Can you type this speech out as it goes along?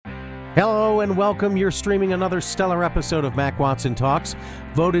Hello and welcome. You're streaming another stellar episode of Mac Watson Talks,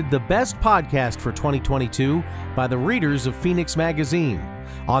 voted the best podcast for 2022 by the readers of Phoenix Magazine.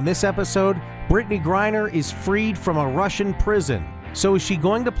 On this episode, Brittney Griner is freed from a Russian prison. So is she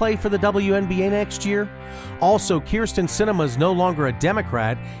going to play for the WNBA next year? Also, Kyrsten Sinema is no longer a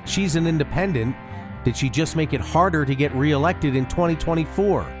Democrat. She's an independent. Did she just make it harder to get reelected in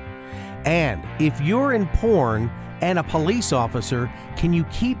 2024? And if you're in porn and a police officer, can you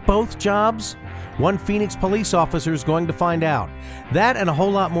keep both jobs? One Phoenix police officer is going to find out. That and a whole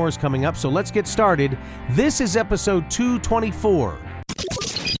lot more is coming up, so let's get started. This is episode 224.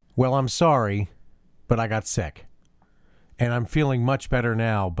 Well, I'm sorry, but I got sick. And I'm feeling much better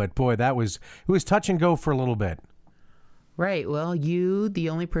now, but boy, it was touch and go for a little bit. Right. Well, you, the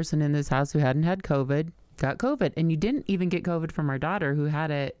only person in this house who hadn't had COVID, got COVID. And you didn't even get COVID from our daughter who had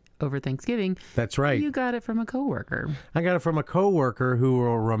it over Thanksgiving. That's right. You got it from a coworker. I got it from a coworker who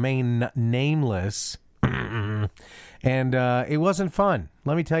will remain nameless. And it wasn't fun.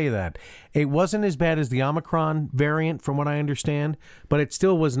 Let me tell you that. It wasn't as bad as the Omicron variant, from what I understand, but it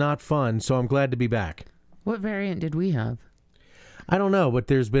still was not fun, so I'm glad to be back. What variant did we have? I don't know, but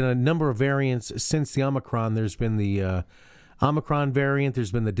there's been a number of variants since the Omicron. There's been the Omicron variant.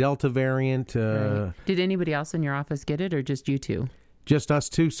 There's been the Delta variant. Right. Did anybody else in your office get it, or just you two? Just us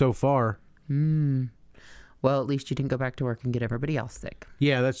two so far. Well, at least you didn't go back to work and get everybody else sick.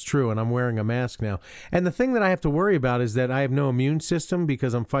 Yeah, that's true, and I'm wearing a mask now. And the thing that I have to worry about is that I have no immune system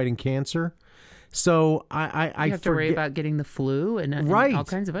because I'm fighting cancer. So I have to worry about getting the flu and right. all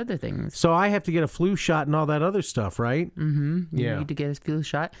kinds of other things. So I have to get a flu shot and all that other stuff, right? Mm-hmm. You need to get a flu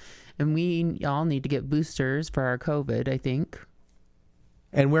shot. And we all need to get boosters for our COVID, I think.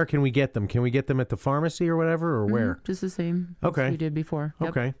 And where can we get them? Can we get them at the pharmacy or whatever, or where? Just the same as we did before. Yep.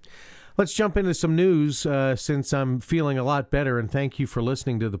 Okay. Let's jump into some news since I'm feeling a lot better, and thank you for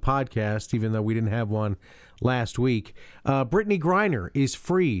listening to the podcast, even though we didn't have one last week. Brittney Griner is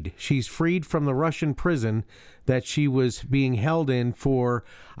freed. She's freed from the Russian prison that she was being held in for,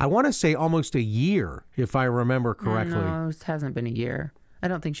 I want to say, almost a year, if I remember correctly. No, it hasn't been a year. I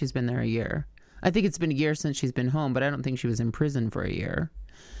don't think she's been there a year. I think it's been a year since she's been home, but I don't think she was in prison for a year.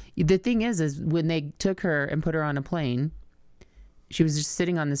 The thing is when they took her and put her on a plane, she was just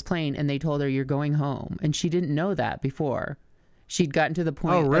sitting on this plane and they told her, you're going home. And she didn't know that before. She'd gotten to the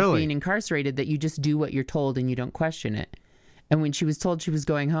point of being incarcerated that you just do what you're told and you don't question it. And when she was told she was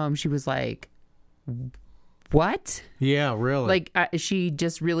going home, she was like, what? Yeah, really? Like, she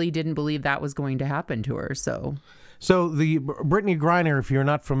just really didn't believe that was going to happen to her. So the Brittney Griner, if you're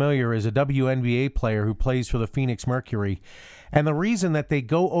not familiar, is a WNBA player who plays for the Phoenix Mercury. And the reason that they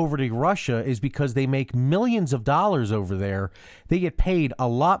go over to Russia is because they make millions of dollars over there. They get paid a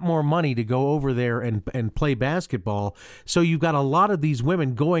lot more money to go over there and play basketball. So you've got a lot of these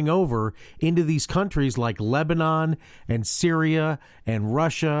women going over into these countries like Lebanon and Syria and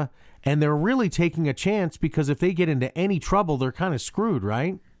Russia. And they're really taking a chance because if they get into any trouble, they're kind of screwed,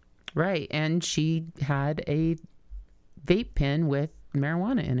 right? Right. And she had a vape pen with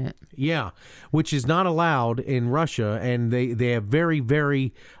marijuana in it. Yeah, which is not allowed in Russia, and they have very,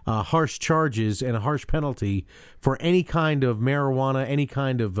 very harsh charges and a harsh penalty for any kind of marijuana, any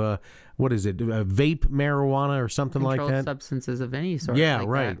kind of, vape marijuana or something like that? Controlled substances of any sort. Yeah, like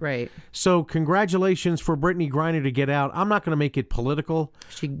right. That. Right. So congratulations for Brittney Griner to get out. I'm not going to make it political.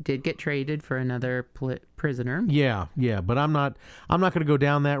 She did get traded for another prisoner. Yeah, but I'm not going to go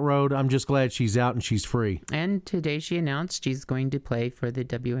down that road. I'm just glad she's out and she's free. And today she announced she's going to play for the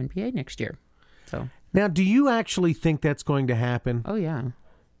WNBA next year. So now, do you actually think that's going to happen? Oh, yeah.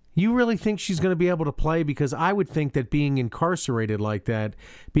 You really think she's going to be able to play? Because I would think that being incarcerated like that,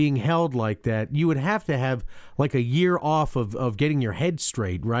 being held like that, you would have to have like a year off of getting your head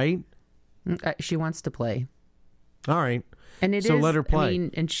straight, right? She wants to play. All right. And so let her play. I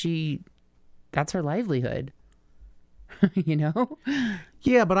mean, and that's her livelihood. You know?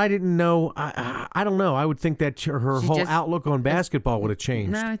 Yeah, but I didn't know. I don't know. I would think that her whole outlook on basketball would have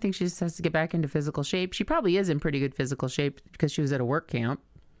changed. No, I think she just has to get back into physical shape. She probably is in pretty good physical shape because she was at a work camp.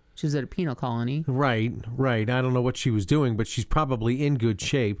 She was at a penal colony. Right. I don't know what she was doing, but she's probably in good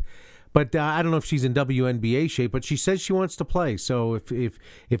shape. But I don't know if she's in WNBA shape, but she says she wants to play. So if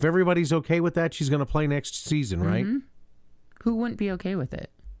everybody's okay with that, she's going to play next season, right? Mm-hmm. Who wouldn't be okay with it?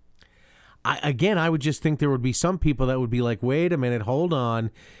 I would just think there would be some people that would be like, wait a minute, hold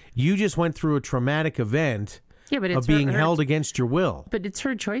on. You just went through a traumatic event of being held against your will. But it's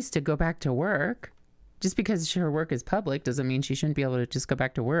her choice to go back to work. Just because her work is public doesn't mean she shouldn't be able to just go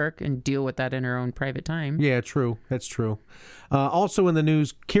back to work and deal with that in her own private time. Yeah, true. That's true. Also in the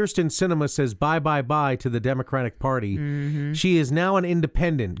news, Kyrsten Sinema says bye to the Democratic Party. Mm-hmm. She is now an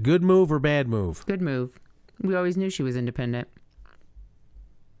independent. Good move or bad move? Good move. We always knew she was independent.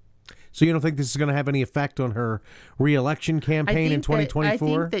 So you don't think this is going to have any effect on her re-election campaign in 2024? I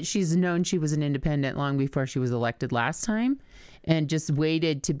think that she's known she was an independent long before she was elected last time, and just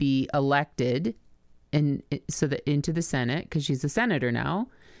waited to be elected and so that into the Senate, because she's a senator now,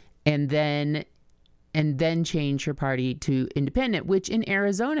 and then change her party to independent, which in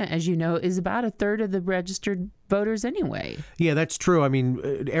Arizona, as you know, is about a third of the registered voters anyway. Yeah, that's true. I mean,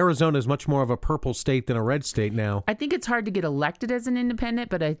 Arizona is much more of a purple state than a red state now. I think it's hard to get elected as an independent,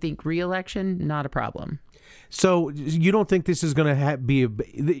 but I think re-election, not a problem. So you don't think this is going to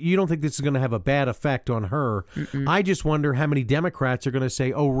you don't think this is going to have a bad effect on her? Mm-mm. I just wonder how many Democrats are going to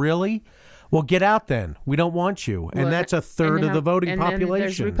say, "Oh, really? Well, get out then. We don't want you." And that's a third of the voting population. And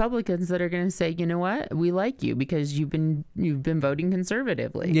there's Republicans that are going to say, "You know what? We like you because you've been voting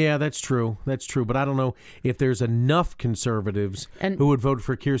conservatively." Yeah, that's true. That's true. But I don't know if there's enough conservatives who would vote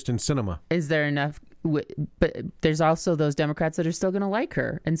for Kyrsten Sinema. Is there enough? But there's also those Democrats that are still going to like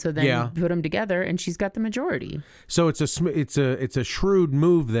her, and so then you put them together, and she's got the majority. So it's a shrewd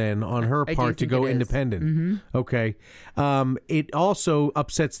move then on her part to go independent. Mm-hmm. Okay, it also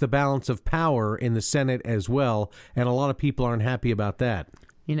upsets the balance of power in the Senate as well, and a lot of people aren't happy about that.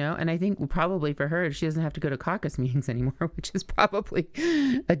 You know, and I think probably for her, she doesn't have to go to caucus meetings anymore, which is probably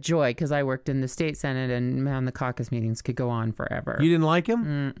a joy, because I worked in the state Senate, and man, the caucus meetings could go on forever. You didn't like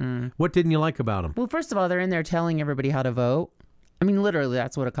him? Mm-mm. What didn't you like about him? Well, first of all, they're in there telling everybody how to vote. I mean, literally,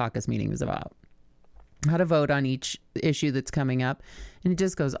 that's what a caucus meeting is about. How to vote on each issue that's coming up. And it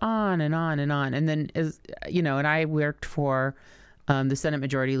just goes on and on and on. And then, and I worked for the Senate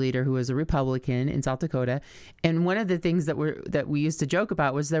Majority Leader, who was a Republican in South Dakota. And one of the things that we used to joke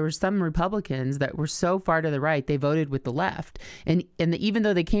about was there were some Republicans that were so far to the right, they voted with the left. And even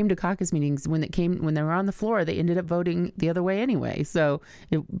though they came to caucus meetings, when they were on the floor, they ended up voting the other way anyway.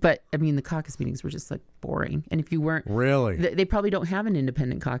 But the caucus meetings were just like boring. And if you weren't really, they probably don't have an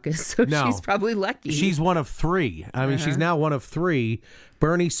independent caucus. So no. She's probably lucky. She's one of three. She's now one of three.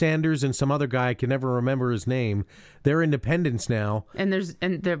 Bernie Sanders and some other guy, I can never remember his name. They're independents now. And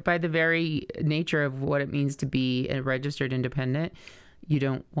they're by the very nature of what it means to be a registered independent, you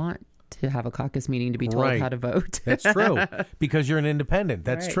don't want to have a caucus meeting to be told how to vote. That's true, because you're an independent.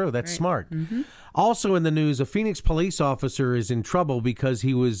 That's true. That's smart. Mm-hmm. Also in the news, a Phoenix police officer is in trouble because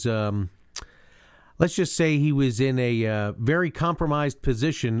he was, let's just say he was in a very compromised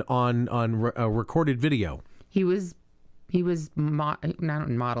position on a recorded video. He was not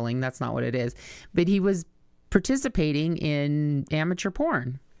modeling, that's not what it is, but he was participating in amateur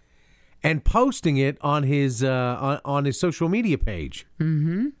porn and posting it on his on his social media page.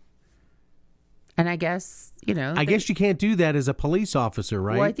 Mm-hmm. And I guess I guess you can't do that as a police officer,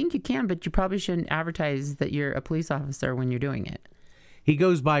 right? Well, I think you can, but you probably shouldn't advertise that you're a police officer when you're doing it. He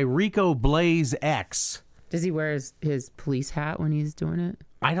goes by Rico Blaze X. Does he wear his police hat when he's doing it?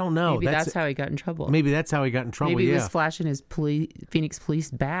 I don't know. Maybe that's how he got in trouble. Maybe that's how he got in trouble. Maybe he was flashing his Phoenix Police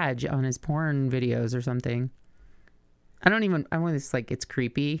badge on his porn videos or something. I want this, like, it's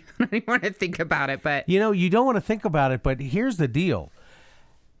creepy. I don't even want to think about it, but... You don't want to think about it, but here's the deal.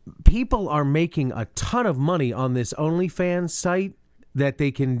 People are making a ton of money on this OnlyFans site that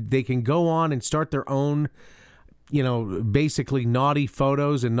they can go on and start their own, basically naughty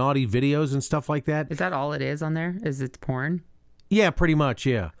photos and naughty videos and stuff like that. Is that all it is on there? Is it porn? Yeah, pretty much,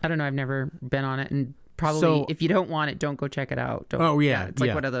 yeah. I don't know. I've never been on it, and probably if you don't want it, don't go check it out. It's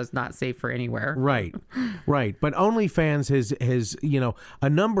like one of those not safe for anywhere. Right. But OnlyFans has a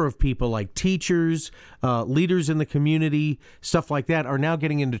number of people, like teachers, leaders in the community, stuff like that, are now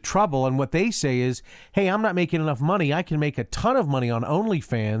getting into trouble. And what they say is, hey, I'm not making enough money. I can make a ton of money on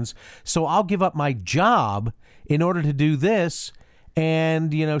OnlyFans, so I'll give up my job in order to do this.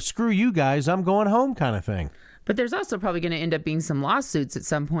 And, screw you guys, I'm going home kind of thing. But there's also probably going to end up being some lawsuits at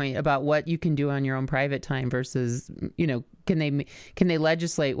some point about what you can do on your own private time versus, can they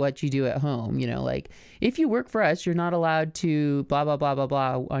legislate what you do at home? Like, if you work for us, you're not allowed to blah, blah, blah, blah,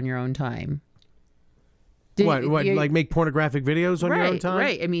 blah on your own time. Like make pornographic videos on your own time?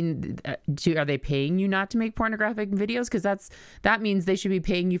 Right. I mean, are they paying you not to make pornographic videos? Because that means they should be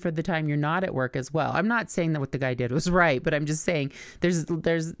paying you for the time you're not at work as well. I'm not saying that what the guy did was right, but I'm just saying there's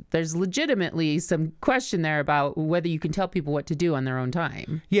legitimately some question there about whether you can tell people what to do on their own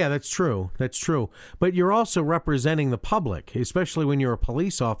time. Yeah, that's true. That's true. But you're also representing the public, especially when you're a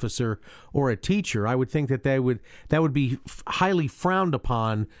police officer or a teacher. I would think that that would be highly frowned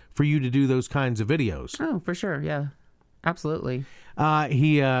upon for you to do those kinds of videos. Oh, for sure. Yeah, absolutely.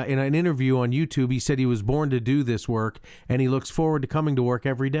 He in an interview on YouTube, he said he was born to do this work, and he looks forward to coming to work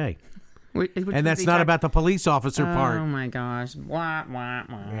every day. And that's not about the police officer part. Oh, my gosh. Wah, wah,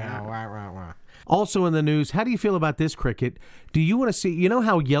 wah. Yeah, wah, wah, wah. Also in the news, how do you feel about this, Cricket? Do you want to see, you know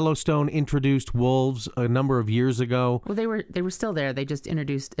how Yellowstone introduced wolves a number of years ago? Well, they were still there. They just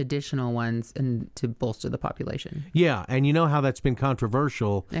introduced additional ones to bolster the population. Yeah, and you know how that's been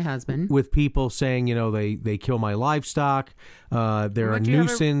controversial. It has been. With people saying, they kill my livestock, they're a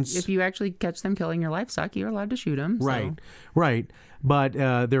nuisance. If you actually catch them killing your livestock, you're allowed to shoot them. Right. But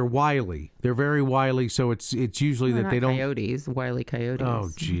they're wily. They're very wily, so it's usually that they don't... Coyotes, wily coyotes. Oh,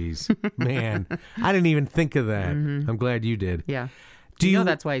 jeez. Man, I didn't even think of that. Mm-hmm. I'm glad you did. Yeah. You know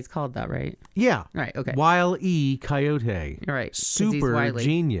that's why he's called that, right? Yeah. Right, okay. Wile E. Coyote. Right. Super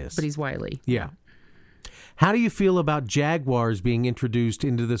genius. But he's wily. Yeah. How do you feel about jaguars being introduced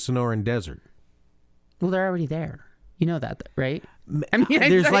into the Sonoran Desert? Well, they're already there. You know that, right? I mean,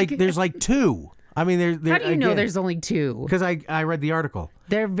 there's like two. I mean, how do you know there's only two? Because I read the article.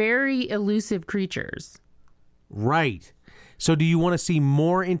 They're very elusive creatures. Right. So do you want to see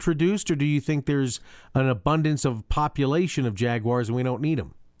more introduced, or do you think there's an abundance of population of jaguars and we don't need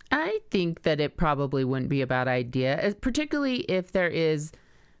them? I think that it probably wouldn't be a bad idea, particularly if there is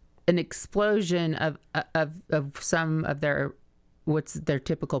an explosion of some of what's their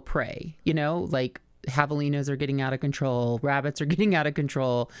typical prey, like javelinas are getting out of control, rabbits are getting out of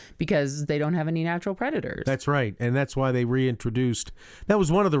control because they don't have any natural predators. That's right. And that's why they that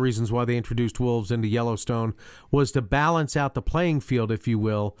was one of the reasons why they introduced wolves into Yellowstone, was to balance out the playing field, if you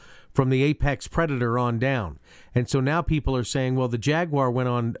will, from the apex predator on down. And so now people are saying, well, the jaguar went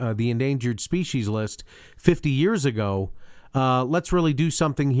on the endangered species list 50 years ago. Let's really do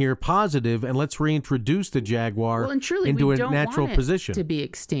something here positive, and let's reintroduce the jaguar into a natural position to be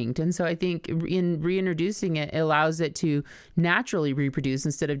extinct. And so I think in reintroducing it, it allows it to naturally reproduce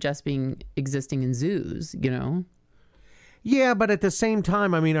instead of just existing in zoos. Yeah, but at the same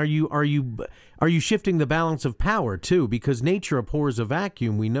time, I mean, are you shifting the balance of power too? Because nature abhors a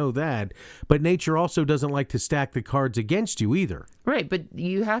vacuum, we know that, but nature also doesn't like to stack the cards against you either. Right, but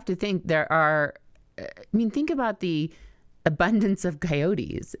you have to think think about the abundance of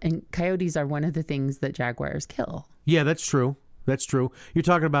coyotes, and coyotes are one of the things that jaguars kill. Yeah, that's true. You're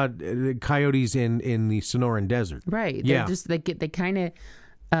talking about coyotes in the Sonoran Desert, right? Yeah, they kind of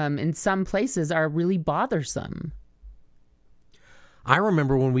in some places are really bothersome. I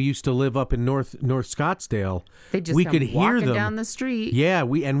remember when we used to live up in North Scottsdale, we could hear them down the street. Yeah,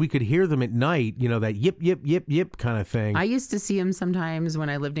 we could hear them at night. That yip yip yip yip kind of thing. I used to see them sometimes when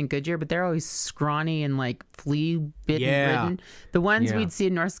I lived in Goodyear, but they're always scrawny and like flea bitten ridden. The ones we'd see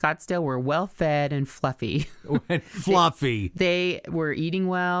in North Scottsdale were well fed and fluffy. Fluffy. They were eating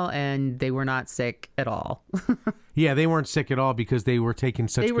well and they were not sick at all. Yeah, they weren't sick at all because they were taken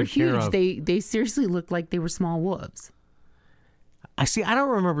such good care of. They were huge. They seriously looked like they were small wolves. I don't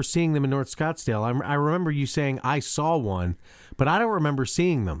remember seeing them in North Scottsdale. I remember you saying I saw one, but I don't remember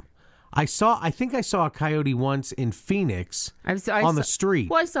seeing them. I think I saw a coyote once in Phoenix on the street.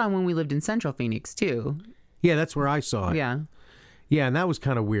 Well, I saw him when we lived in Central Phoenix too. Yeah, that's where I saw it. Yeah, and that was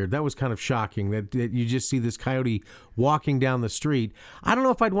kind of weird. That was kind of shocking that you just see this coyote walking down the street. I don't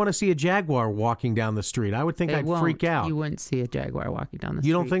know if I'd want to see a jaguar walking down the street. I would think I'd freak out. You wouldn't see a jaguar walking down the street.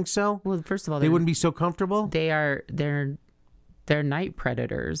 You don't think so? Well, first of all, they wouldn't be so comfortable? They're night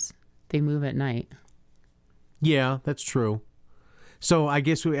predators. They move at night. Yeah, that's true. So I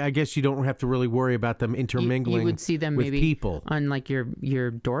guess you don't have to really worry about them intermingling. You would see them with maybe people on like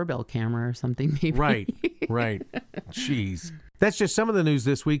your doorbell camera or something. Maybe. Right. Jeez, that's just some of the news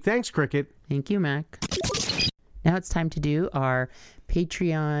this week. Thanks, Cricket. Thank you, Mac. Now it's time to do our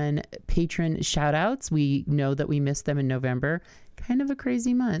Patreon patron shout outs. We know that we missed them in November. Kind of a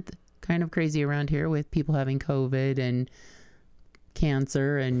crazy month. Kind of crazy around here with people having COVID and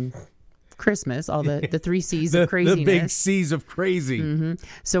cancer and Christmas, all the 3 C's of craziness. The big C's of crazy. Mm-hmm.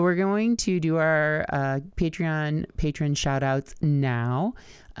 So we're going to do our Patreon patron shout outs now.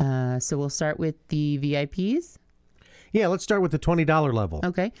 So we'll start with the VIPs. Yeah, let's start with the $20 level.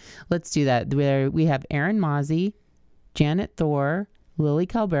 Okay, let's do that. We have Aaron Mozzie, Janet Thor, Lily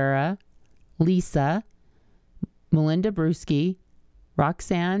Calbera, Lisa, Melinda Bruschi,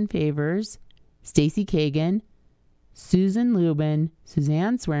 Roxanne Favors, Stacy Kagan, Susan Lubin,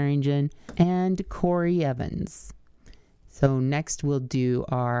 Suzanne Swearingen, and Corey Evans. So next we'll do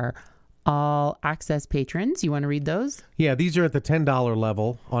our all access patrons. You want to read those? Yeah, these are at the $10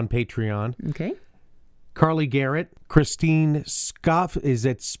 level on Patreon. Okay. Carly Garrett, Christine Scoff, is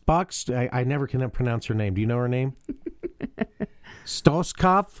it Spox? I never can pronounce her name. Do you know her name?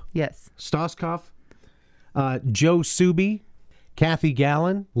 Stoskopf? Yes. Stoskopf. Joe Suby, Kathy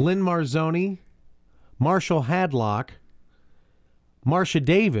Gallen, Lynn Marzoni, Marshall Hadlock, Marcia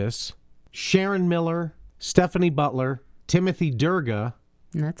Davis, Sharon Miller, Stephanie Butler, Timothy Durga.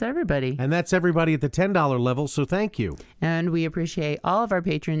 And that's everybody. And that's everybody at the $10 level, so thank you. And we appreciate all of our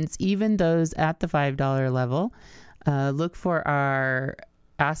patrons, even those at the $5 level. Look for our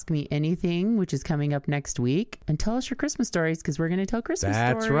Ask Me Anything, which is coming up next week. And tell us your Christmas stories, because we're going to tell Christmas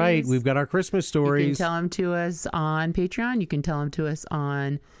stories. That's right. We've got our Christmas stories. You can tell them to us on Patreon. You can tell them to us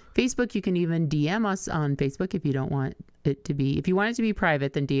on Facebook. You can even DM us on Facebook if you don't want it to be. If you want it to be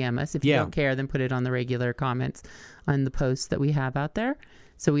private, then DM us. If you don't care, then put it on the regular comments on the posts that we have out there.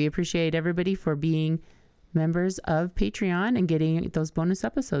 So we appreciate everybody for being members of Patreon and getting those bonus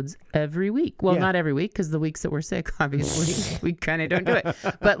episodes every week. Well, not every week, because the weeks that we're sick, obviously, we kind of don't do it.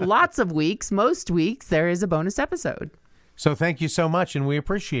 But lots of weeks, most weeks, there is a bonus episode. So thank you so much, and we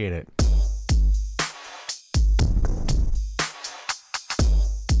appreciate it.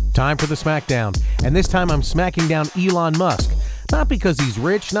 Time for the Smackdown. And this time I'm smacking down Elon Musk. Not because he's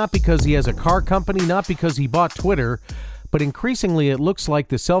rich, not because he has a car company, not because he bought Twitter, but increasingly it looks like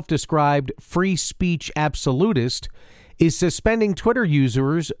the self-described free speech absolutist is suspending Twitter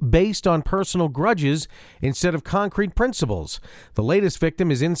users based on personal grudges instead of concrete principles. The latest victim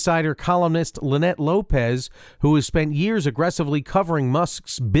is insider columnist Lynette Lopez, who has spent years aggressively covering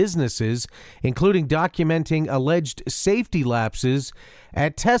Musk's businesses, including documenting alleged safety lapses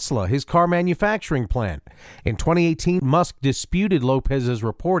at Tesla, his car manufacturing plant. In 2018, Musk disputed Lopez's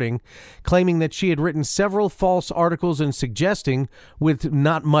reporting, claiming that she had written several false articles and suggesting, with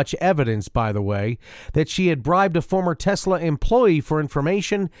not much evidence, by the way, that she had bribed a former Tesla employee for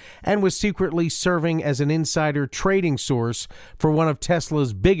information and was secretly serving as an insider trading source for one of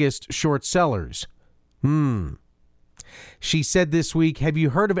Tesla's biggest short sellers. She said this week, "Have you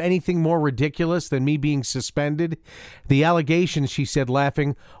heard of anything more ridiculous than me being suspended?" The allegations, she said,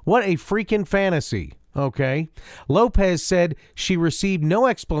 laughing, "What a freaking fantasy." Okay. Lopez said she received no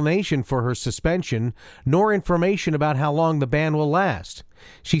explanation for her suspension, nor information about how long the ban will last.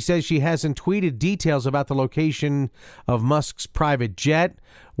 She says she hasn't tweeted details about the location of Musk's private jet,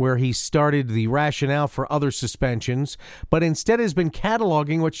 where he started the rationale for other suspensions, but instead has been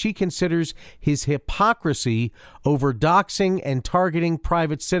cataloging what she considers his hypocrisy over doxing and targeting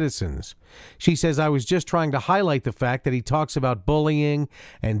private citizens. She says, "I was just trying to highlight the fact that he talks about bullying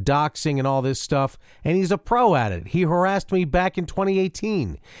and doxing and all this stuff, and he's a pro at it. He harassed me back in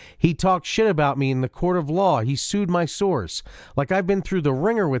 2018. He talked shit about me in the court of law. He sued my source. Like, I've been through the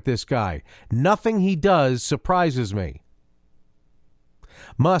ringer with this guy. Nothing he does surprises me."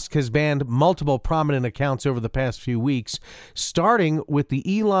 Musk has banned multiple prominent accounts over the past few weeks, starting with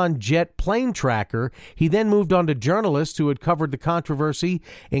the Elon Jet plane tracker. He then moved on to journalists who had covered the controversy,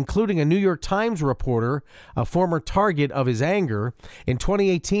 including a New York Times reporter, a former target of his anger. In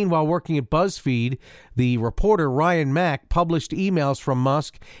 2018, while working at BuzzFeed, the reporter Ryan Mack published emails from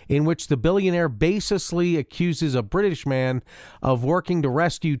Musk in which the billionaire baselessly accuses a British man of working to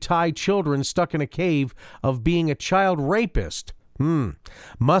rescue Thai children stuck in a cave of being a child rapist.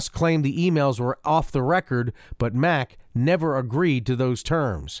 Musk claimed the emails were off the record, but Mack never agreed to those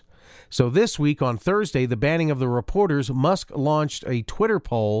terms. So this week, on Thursday, the banning of the reporters, Musk launched a Twitter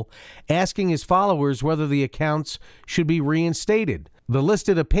poll asking his followers whether the accounts should be reinstated. The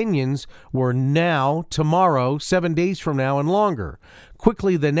listed opinions were now, tomorrow, 7 days from now, and longer.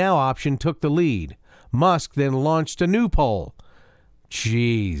 Quickly, the now option took the lead. Musk then launched a new poll.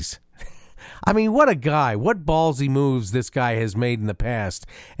 Jeez. I mean, what a guy. What ballsy moves this guy has made in the past.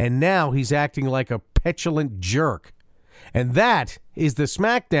 And now he's acting like a petulant jerk. And that is the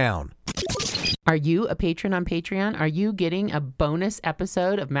Smackdown. Are you a patron on Patreon? Are you getting a bonus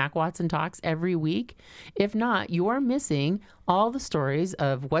episode of Mac Watson Talks every week? If not, you're missing all the stories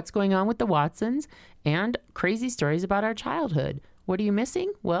of what's going on with the Watsons and crazy stories about our childhood. What are you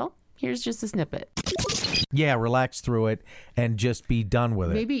missing? Well, here's just a snippet. Yeah, relax through it and just be done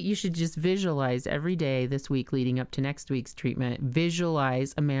with it. Maybe you should just visualize every day this week leading up to next week's treatment.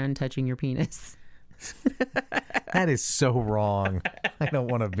 Visualize a man touching your penis. That is so wrong. I don't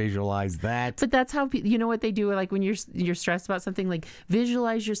want to visualize that. But that's how, you know what they do? Like when you're stressed about something, like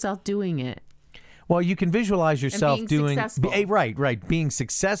visualize yourself doing it. Well, you can visualize yourself being doing successful. Right, being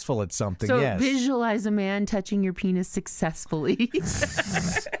successful at something. So yes, visualize a man touching your penis successfully.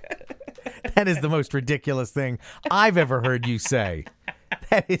 that is the most ridiculous thing I've ever heard you say.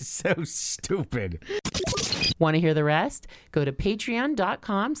 That is so stupid. Want to hear the rest? Go to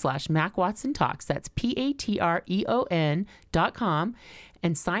patreon.com/MacWatsonTalks. That's patreon.com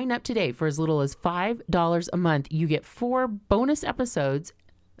and sign up today for as little as $5 a month. You get 4 bonus episodes,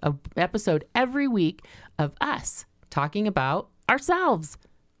 an episode every week of us talking about ourselves.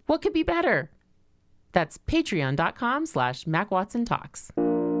 What could be better? That's patreon.com/MacWatsonTalks.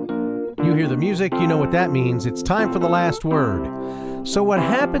 You hear the music, you know what that means. It's time for the last word. So what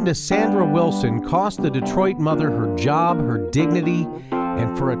happened to Sandra Wilson cost the Detroit mother her job, her dignity,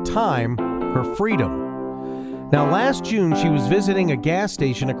 and for a time, her freedom. Now, last June, she was visiting a gas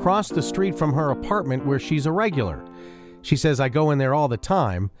station across the street from her apartment where she's a regular. She says, I go in there all the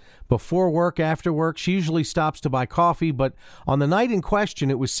time. Before work, after work, she usually stops to buy coffee, but on the night in question,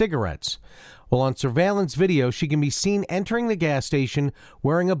 it was cigarettes. Well, on surveillance video, she can be seen entering the gas station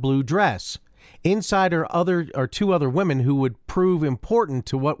wearing a blue dress. Inside are 2 other women who would prove important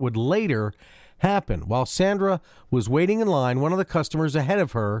to what would later happen. While Sandra was waiting in line, one of the customers ahead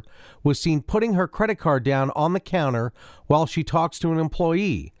of her was seen putting her credit card down on the counter while she talks to an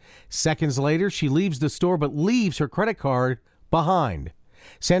employee. Seconds later, she leaves the store but leaves her credit card behind.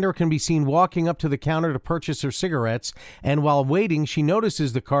 Sandra can be seen walking up to the counter to purchase her cigarettes, and while waiting, she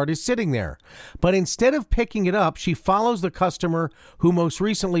notices the card is sitting there. But instead of picking it up, she follows the customer who most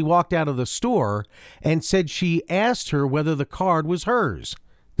recently walked out of the store and said she asked her whether the card was hers.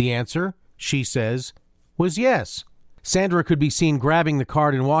 The answer, she says, was yes. Sandra could be seen grabbing the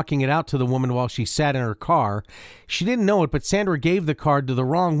card and walking it out to the woman while she sat in her car. She didn't know it, but Sandra gave the card to the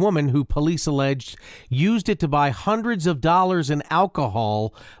wrong woman who police alleged used it to buy hundreds of dollars in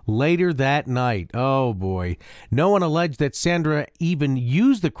alcohol later that night. Oh, boy. No one alleged that Sandra even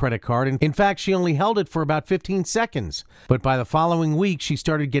used the credit card. In fact, she only held it for about 15 seconds. But by the following week, she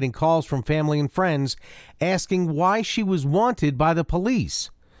started getting calls from family and friends asking why she was wanted by the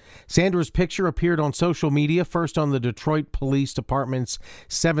police. Sandra's picture appeared on social media, first on the Detroit Police Department's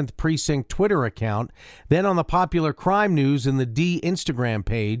 7th Precinct Twitter account, then on the Popular Crime News and the D Instagram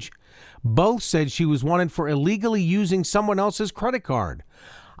page. Both said she was wanted for illegally using someone else's credit card.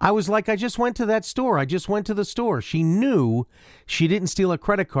 I was like, I just went to that store. I just went to the store. She knew she didn't steal a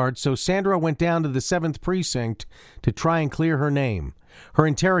credit card, so Sandra went down to the 7th Precinct to try and clear her name. Her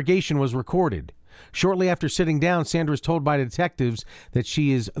interrogation was recorded. Shortly after sitting down, Sandra is told by detectives that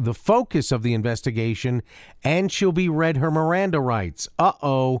she is the focus of the investigation and she'll be read her Miranda rights.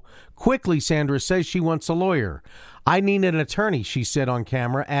 Uh-oh. Quickly, Sandra says she wants a lawyer. I need an attorney, she said on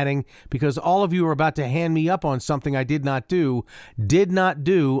camera, adding, because all of you are about to hand me up on something I did not do,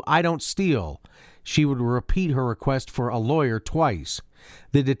 I don't steal. She would repeat her request for a lawyer twice.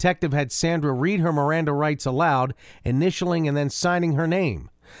 The detective had Sandra read her Miranda rights aloud, initialing and then signing her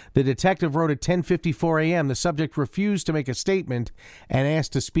name. The detective wrote at 10:54 a.m. The subject refused to make a statement and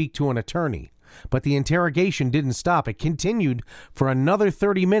asked to speak to an attorney. But the interrogation didn't stop. It continued for another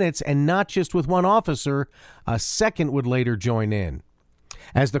 30 minutes, and not just with one officer. A second would later join in.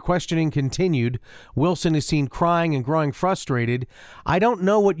 As the questioning continued, Wilson is seen crying and growing frustrated. I don't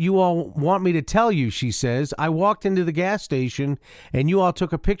know what you all want me to tell you, she says. I walked into the gas station, and you all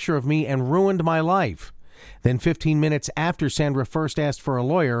took a picture of me and ruined my life. Then 15 minutes after Sandra first asked for a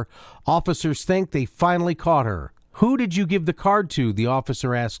lawyer, officers think they finally caught her. Who did you give the card to? The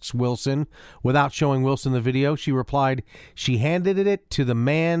officer asks Wilson. Without showing Wilson the video, she replied, she handed it to the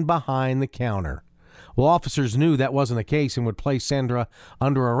man behind the counter. Well, officers knew that wasn't the case and would place Sandra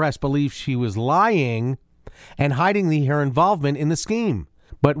under arrest, believed she was lying and hiding her involvement in the scheme.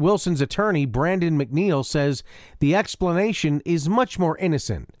 But Wilson's attorney, Brandon McNeil, says the explanation is much more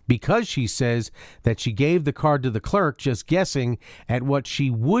innocent because she says that she gave the card to the clerk just guessing at what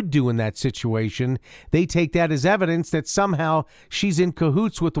she would do in that situation. They take that as evidence that somehow she's in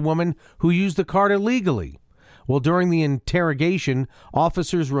cahoots with the woman who used the card illegally. Well, during the interrogation,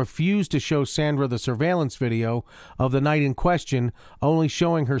 officers refused to show Sandra the surveillance video of the night in question, only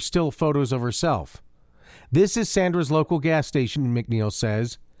showing her still photos of herself. This is Sandra's local gas station, McNeil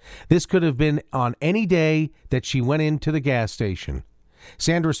says. This could have been on any day that she went into the gas station.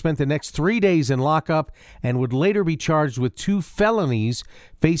 Sandra spent the next 3 days in lockup and would later be charged with 2 felonies,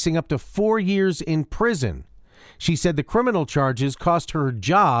 facing up to 4 years in prison. She said the criminal charges cost her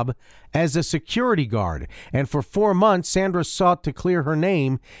job as a security guard, and for 4 months, Sandra sought to clear her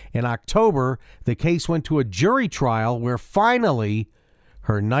name. In October, the case went to a jury trial where finally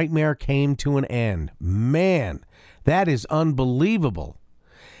her nightmare came to an end. Man, that is unbelievable.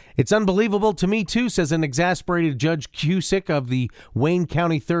 It's unbelievable to me, too, says an exasperated Judge Cusick of the Wayne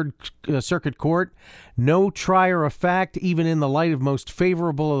County Third Circuit Court. No trier of fact, even in the light of most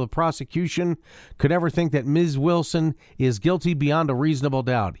favorable of the prosecution, could ever think that Ms. Wilson is guilty beyond a reasonable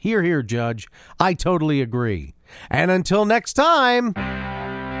doubt. Hear, hear, Judge. I totally agree. And until next time...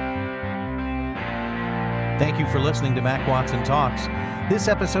 Thank you for listening to Mac Watson Talks. This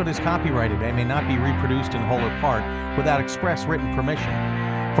episode is copyrighted and may not be reproduced in whole or part without express written permission.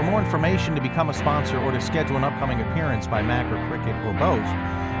 For more information, to become a sponsor, or to schedule an upcoming appearance by Mac or Cricket or both,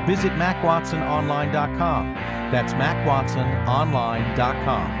 visit MacWatsonOnline.com. That's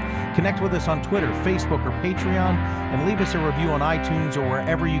MacWatsonOnline.com. Connect with us on Twitter, Facebook, or Patreon, and leave us a review on iTunes or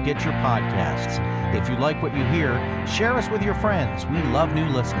wherever you get your podcasts. If you like what you hear, share us with your friends. We love new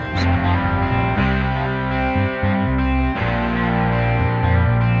listeners.